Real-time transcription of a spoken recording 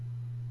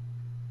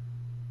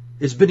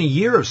It's been a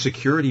year of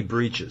security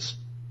breaches.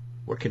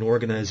 What can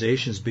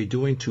organizations be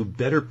doing to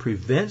better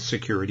prevent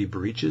security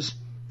breaches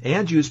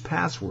and use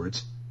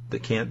passwords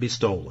that can't be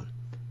stolen?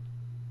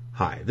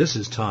 Hi, this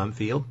is Tom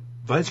Field,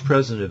 Vice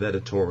President of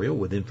Editorial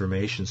with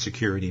Information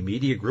Security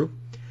Media Group.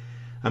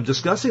 I'm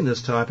discussing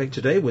this topic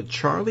today with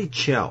Charlie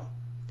Chell.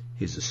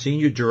 He's the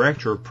Senior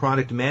Director of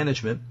Product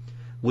Management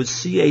with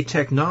CA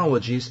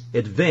Technologies'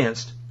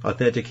 Advanced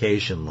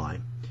Authentication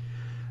line.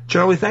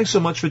 Charlie, thanks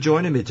so much for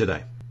joining me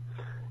today.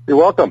 You're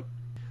welcome.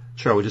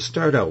 Charlie, to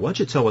start out, why don't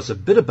you tell us a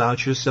bit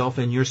about yourself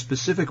and your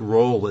specific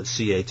role at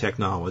CA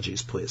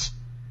Technologies, please?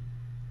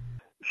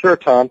 Sure,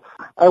 Tom.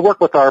 I work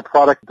with our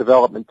product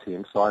development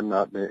team, so I'm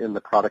in the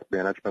product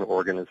management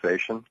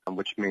organization,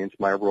 which means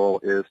my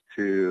role is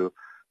to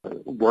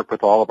work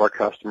with all of our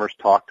customers,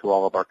 talk to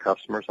all of our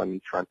customers. I'm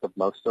in front of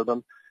most of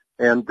them,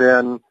 and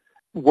then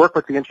work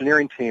with the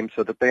engineering team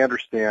so that they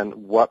understand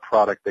what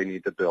product they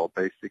need to build.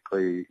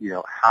 Basically,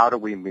 how do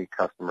we meet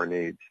customer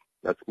needs?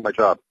 That's my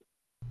job.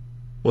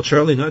 Well,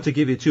 Charlie, not to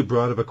give you too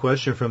broad of a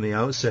question from the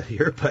outset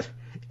here, but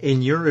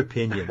in your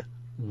opinion,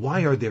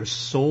 why are there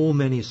so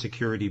many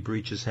security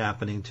breaches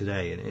happening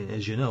today? And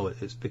as you know,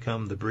 it's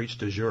become the breach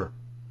du jour.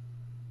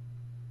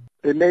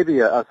 It may be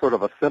a sort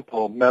of a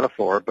simple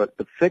metaphor, but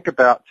think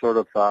about sort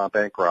of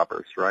bank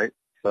robbers, right?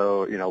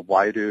 So,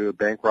 why do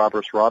bank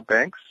robbers rob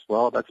banks?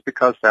 Well, that's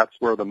because that's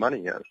where the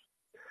money is.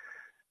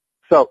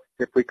 So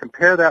if we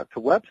compare that to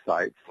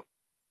websites,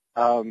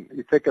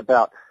 you think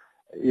about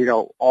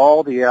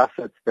all the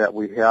assets that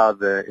we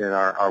have in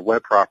our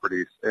web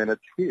properties, and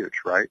it's huge,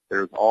 right?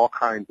 There's all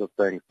kinds of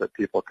things that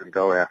people can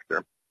go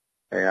after.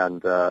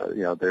 And,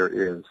 there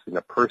is,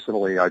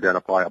 personally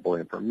identifiable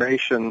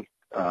information.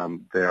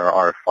 There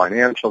are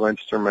financial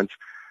instruments.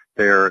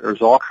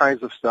 There's all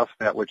kinds of stuff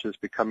which is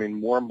becoming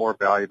more and more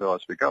valuable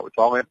as we go. It's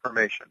all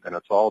information, and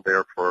it's all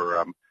there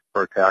for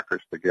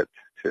attackers to get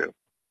to.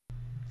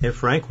 And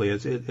frankly,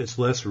 it's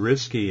less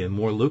risky and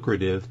more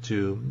lucrative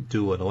to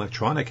do an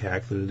electronic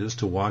hack than it is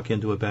to walk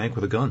into a bank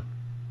with a gun.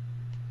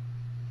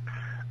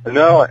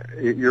 No,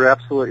 you're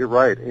absolutely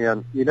right.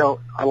 And,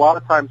 a lot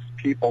of times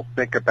people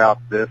think about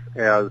this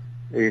as,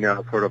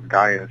 sort of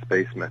guy in his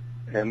basement.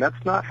 And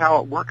that's not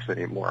how it works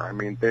anymore. I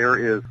mean, there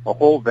is a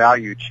whole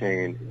value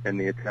chain in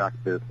the attack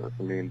business.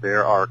 I mean,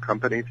 there are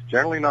companies,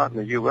 generally not in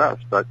the U.S.,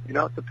 but,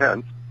 it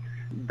depends,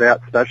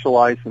 that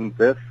specialize in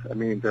this. I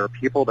mean, there are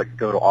people that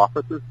go to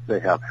offices.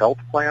 They have health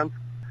plans.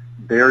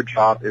 Their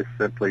job is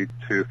simply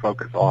to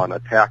focus on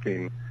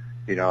attacking,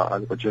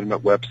 on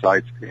legitimate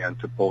websites and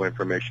to pull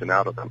information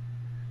out of them.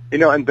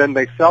 And then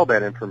they sell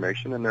that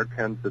information, and there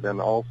tends to then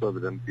also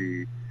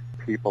be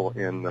people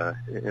in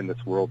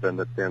this world then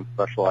that then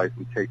specialize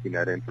in taking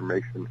that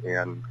information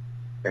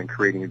and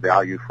creating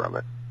value from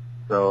it.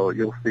 So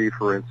you'll see,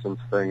 for instance,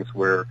 things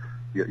where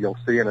you'll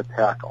see an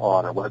attack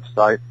on a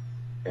website,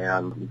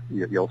 and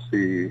you'll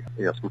see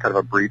some kind of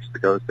a breach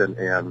that goes in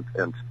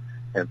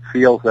and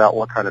feels out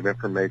what kind of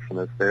information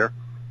is there.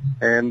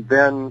 And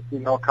then,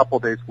 a couple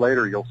of days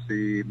later, you'll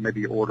see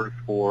maybe orders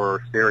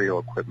for stereo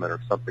equipment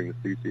or something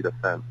that's easy to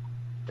send.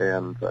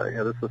 And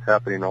this is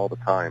happening all the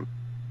time.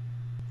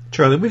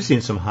 Charlie, we've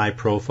seen some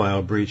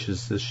high-profile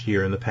breaches this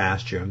year and the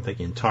past year. I'm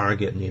thinking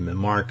Target, Neiman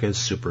Marcus,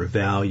 Super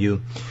Value.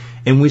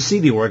 And we see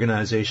the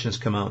organizations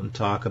come out and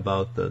talk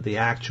about the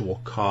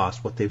actual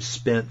cost, what they've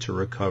spent to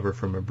recover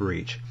from a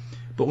breach.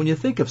 But when you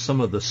think of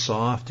some of the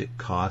soft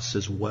costs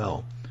as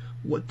well,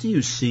 what do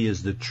you see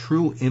as the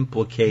true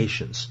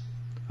implications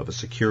of a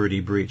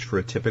security breach for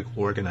a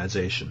typical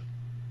organization?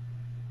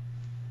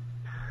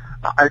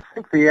 I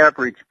think the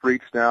average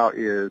breach now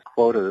is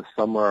quoted as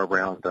somewhere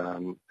around,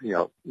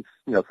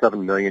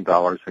 $7 million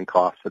in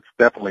costs. It's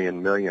definitely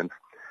in millions.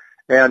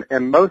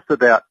 And most of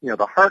that,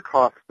 the hard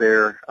cost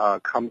there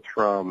comes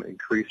from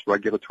increased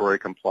regulatory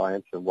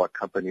compliance and what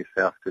companies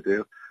have to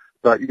do.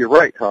 But you're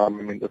right, Tom.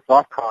 I mean, the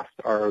soft costs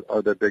are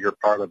the bigger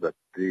part of it.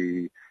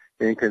 The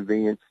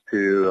inconvenience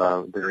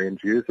to their end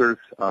users,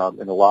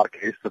 in a lot of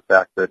cases, the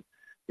fact that,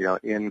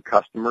 end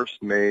customers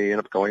may end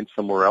up going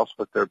somewhere else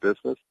with their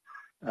business.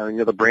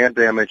 The brand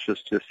damage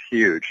is just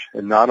huge,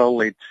 and not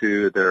only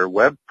to their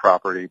web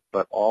property,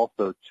 but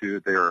also to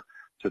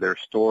their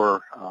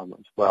store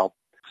as well.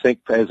 Think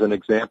as an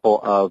example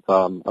of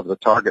the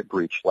Target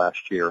breach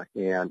last year,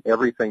 and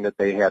everything that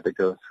they had to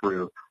go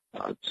through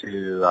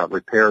to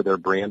repair their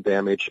brand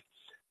damage.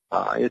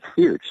 It's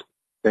huge.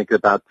 Think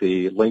about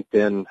the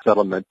LinkedIn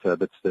settlement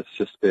that's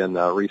just been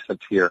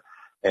recent here,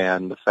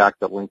 and the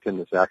fact that LinkedIn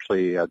is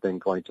actually then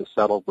going to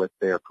settle with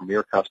their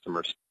premier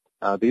customers.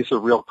 These are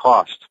real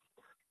costs.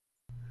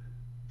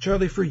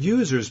 Charlie, for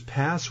users,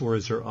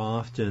 passwords are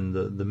often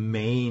the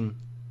main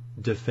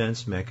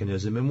defense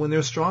mechanism. And when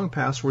they're strong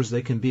passwords,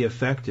 they can be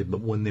effective. But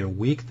when they're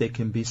weak, they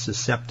can be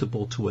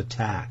susceptible to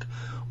attack.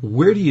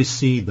 Where do you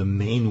see the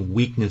main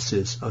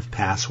weaknesses of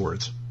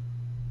passwords?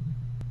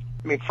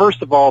 I mean,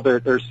 first of all,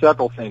 there's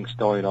several things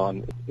going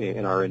on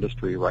in our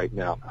industry right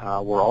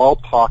now. We're all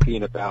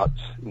talking about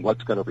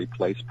what's going to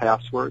replace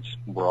passwords.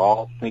 We're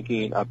all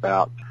thinking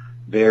about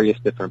various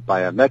different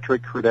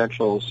biometric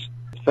credentials.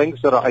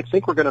 things that I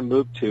think we're going to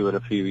move to in a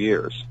few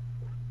years.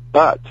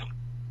 But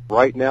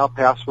right now,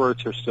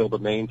 passwords are still the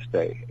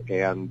mainstay,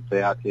 and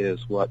that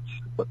is what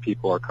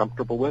people are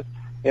comfortable with.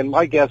 And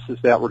my guess is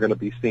that we're going to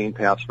be seeing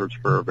passwords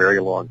for a very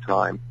long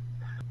time.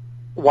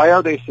 Why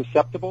are they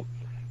susceptible?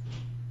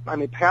 I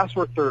mean,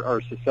 passwords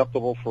are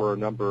susceptible for a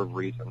number of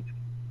reasons.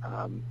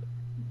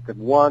 The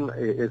one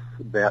is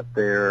that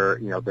they're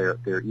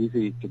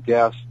easy to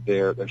guess.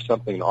 They're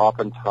something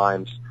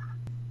oftentimes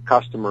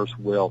customers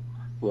will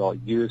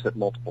use at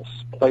multiple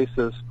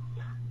places.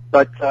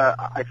 But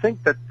I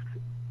think that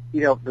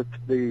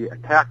the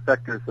attack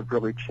vectors have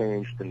really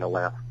changed in the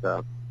last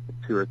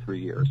 2 or 3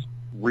 years.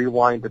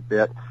 Rewind a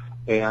bit,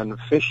 and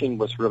phishing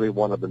was really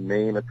one of the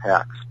main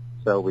attacks.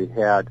 So we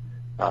had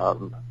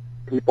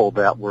people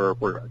that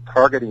were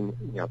targeting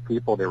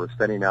people. They were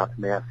sending out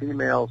mass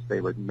emails. They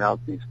would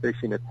mount these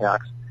phishing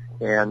attacks,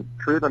 and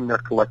through them they're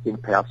collecting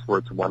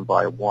passwords one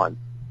by one.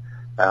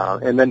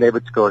 And then they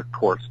would go, of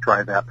course,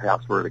 try that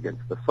password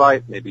against the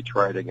site, maybe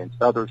try it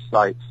against other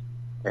sites,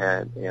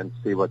 and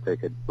see what they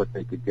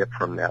could get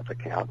from that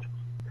account.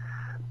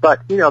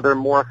 But there are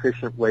more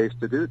efficient ways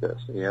to do this,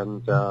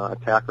 and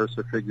attackers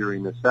are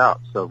figuring this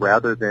out. So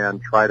rather than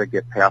try to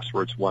get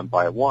passwords one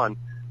by one,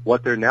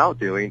 what they're now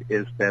doing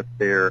is that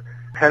they're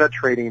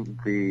penetrating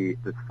the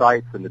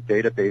sites and the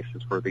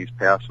databases where these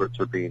passwords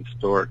are being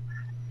stored,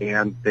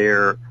 and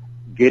they're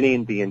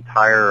getting the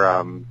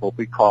entire what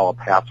we call a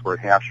password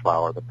hash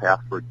file or the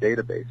password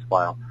database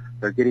file.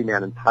 They're getting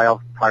that entire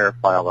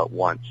file at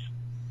once.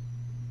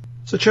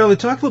 So, Charlie,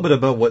 talk a little bit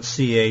about what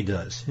CA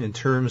does in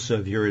terms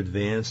of your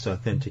advanced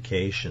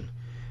authentication.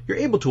 You're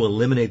able to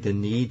eliminate the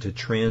need to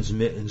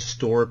transmit and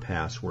store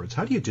passwords.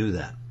 How do you do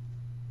that?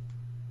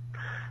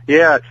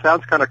 Yeah, it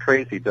sounds kind of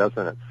crazy,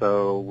 doesn't it?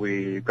 So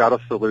we've got a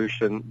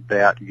solution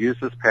that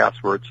uses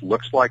passwords,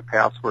 looks like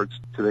passwords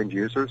to end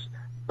users,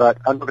 but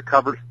under the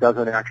covers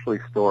doesn't actually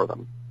store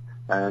them,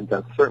 and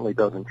certainly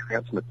doesn't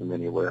transmit them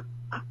anywhere.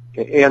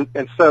 And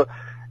so,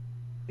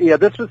 yeah,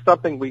 this was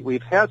something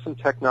we've had some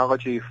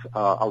technology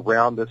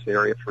around this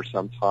area for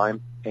some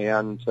time,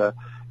 and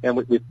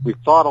we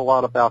thought a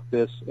lot about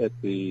this at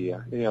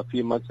a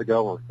few months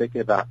ago. We were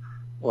thinking about,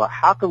 well,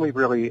 how can we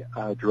really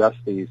address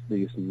these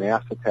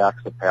mass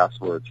attacks of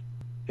passwords?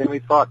 And we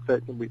thought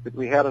that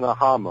we had an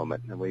aha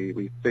moment, and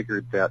we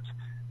figured that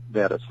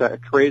as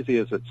crazy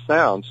as it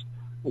sounds,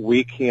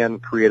 we can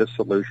create a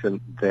solution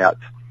that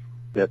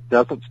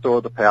doesn't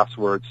store the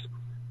passwords,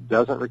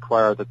 doesn't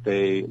require that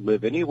they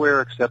live anywhere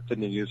except in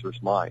the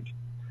user's mind.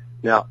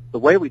 Now, the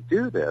way we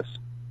do this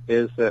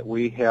is that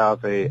we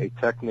have a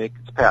technique,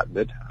 it's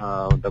patented,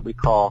 that we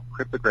call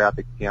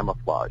cryptographic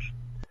camouflage.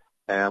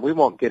 And we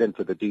won't get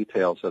into the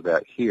details of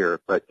that here,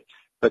 but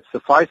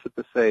suffice it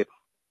to say,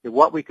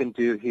 what we can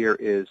do here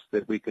is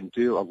that we can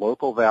do a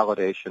local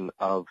validation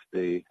of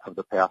the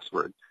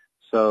password.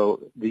 So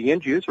the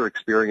end user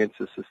experience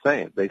is the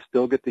same. They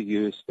still get to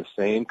use the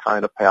same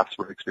kind of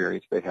password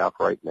experience they have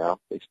right now.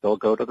 They still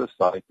go to the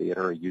site, they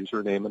enter a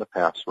username and a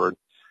password.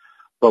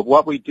 But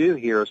what we do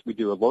here is we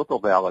do a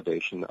local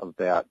validation of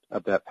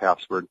that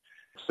password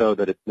so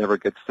that it never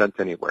gets sent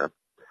anywhere.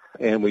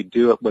 And we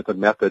do it with a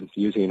method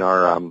using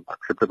our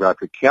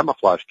cryptographic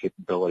camouflage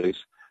capabilities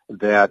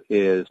that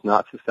is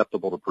not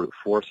susceptible to brute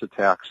force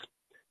attacks,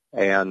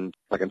 and,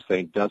 like I'm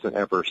saying, doesn't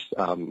ever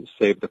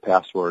save the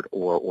password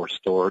or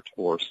store it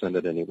or send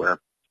it anywhere.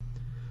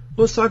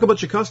 Let's talk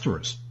about your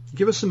customers.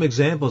 Give us some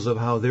examples of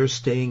how they're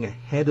staying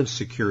ahead of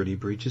security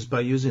breaches by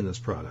using this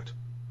product.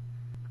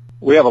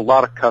 We have a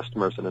lot of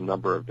customers in a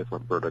number of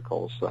different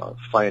verticals,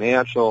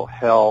 financial,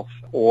 health,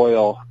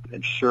 oil,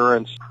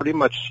 insurance, pretty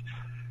much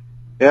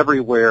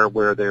everywhere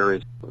where there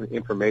is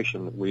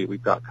information,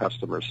 we've got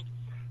customers.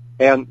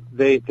 And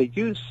they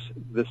use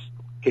this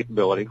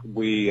capability.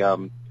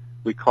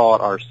 We call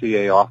it our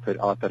CA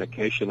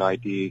Authentication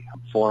ID,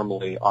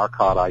 formerly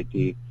RCOD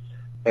ID,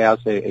 as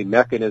a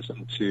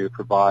mechanism to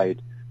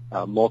provide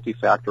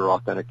multi-factor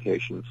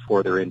authentication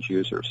for their end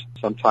users.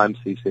 Sometimes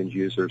these end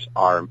users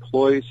are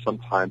employees,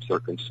 sometimes they're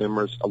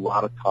consumers, a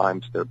lot of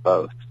times they're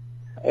both.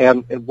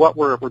 And what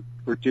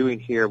we're doing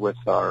here with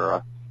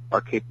our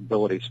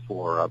capabilities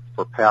for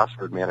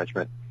password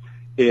management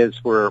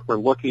is we're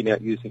looking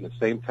at using the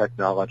same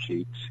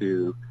technology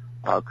to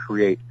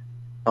create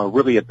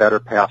really a better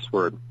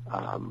password.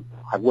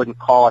 I wouldn't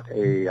call it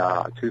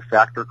a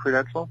two-factor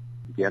credential.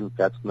 Again,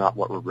 that's not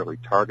what we're really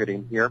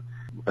targeting here,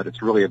 but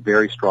it's really a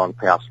very strong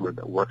password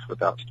that works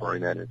without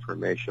storing that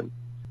information.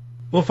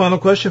 Well, final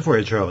question for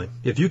you, Charlie.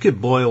 If you could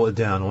boil it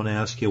down, I want to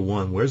ask you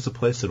one. Where's the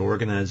place that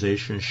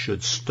organizations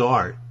should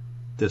start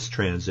this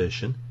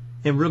transition?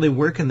 And really,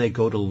 where can they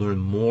go to learn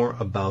more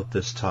about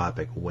this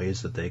topic,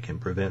 ways that they can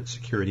prevent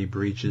security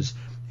breaches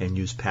and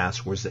use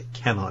passwords that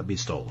cannot be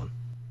stolen?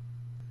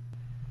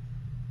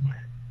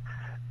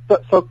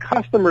 So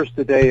customers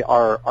today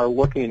are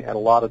looking at a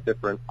lot of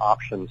different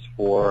options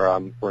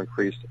for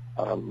increased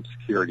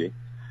security.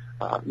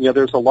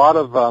 There's a lot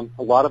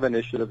of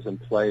initiatives in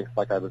play,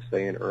 like I was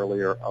saying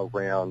earlier,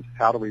 around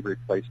how do we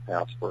replace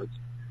passwords,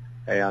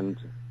 and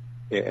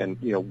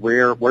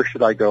where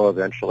should I go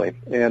eventually?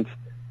 And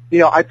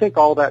I think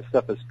all that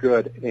stuff is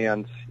good,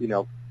 and,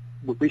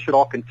 we should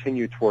all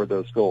continue toward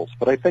those goals.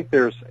 But I think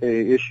there's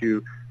a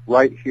issue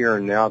right here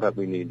and now that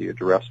we need to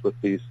address with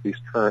these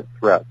current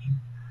threats.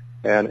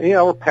 And,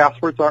 our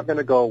passwords aren't going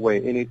to go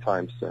away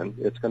anytime soon.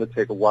 It's going to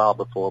take a while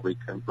before we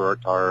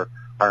convert our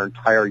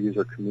entire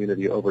user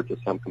community over to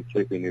some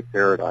completely new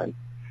paradigm.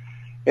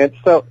 And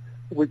so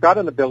we've got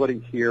an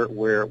ability here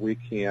where we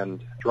can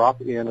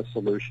drop in a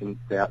solution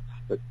that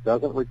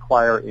doesn't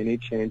require any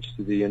change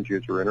to the end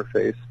user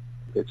interface.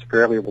 It's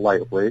fairly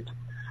lightweight.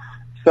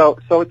 So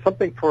it's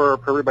something for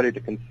everybody to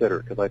consider,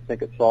 because I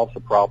think it solves a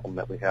problem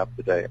that we have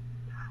today.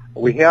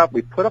 We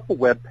put up a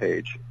web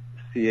page,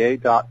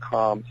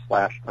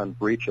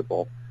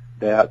 ca.com/unbreachable,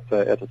 that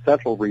is a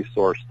central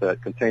resource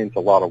that contains a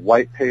lot of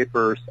white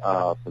papers,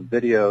 some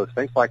videos,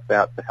 things like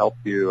that to help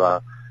you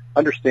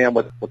understand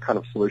what kind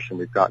of solution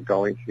we've got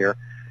going here.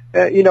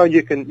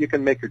 You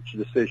can make your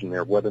decision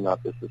there whether or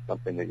not this is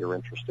something that you're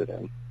interested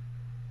in.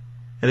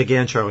 And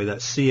again, Charlie,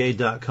 that's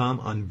ca.com,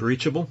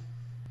 unbreachable?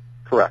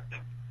 Correct.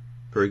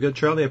 Very good,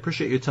 Charlie. I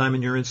appreciate your time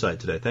and your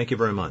insight today. Thank you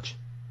very much.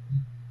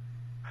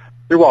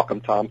 You're welcome,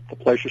 Tom. It's a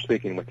pleasure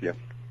speaking with you.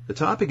 The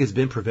topic has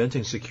been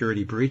preventing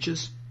security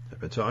breaches. I've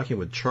been talking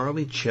with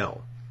Charlie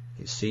Chell.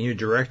 He's Senior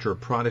Director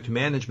of Product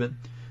Management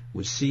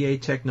with CA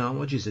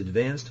Technologies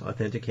Advanced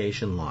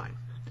Authentication Line.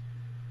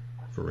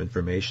 For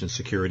Information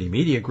Security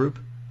Media Group,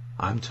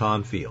 I'm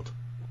Tom Field.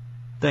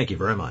 Thank you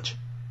very much.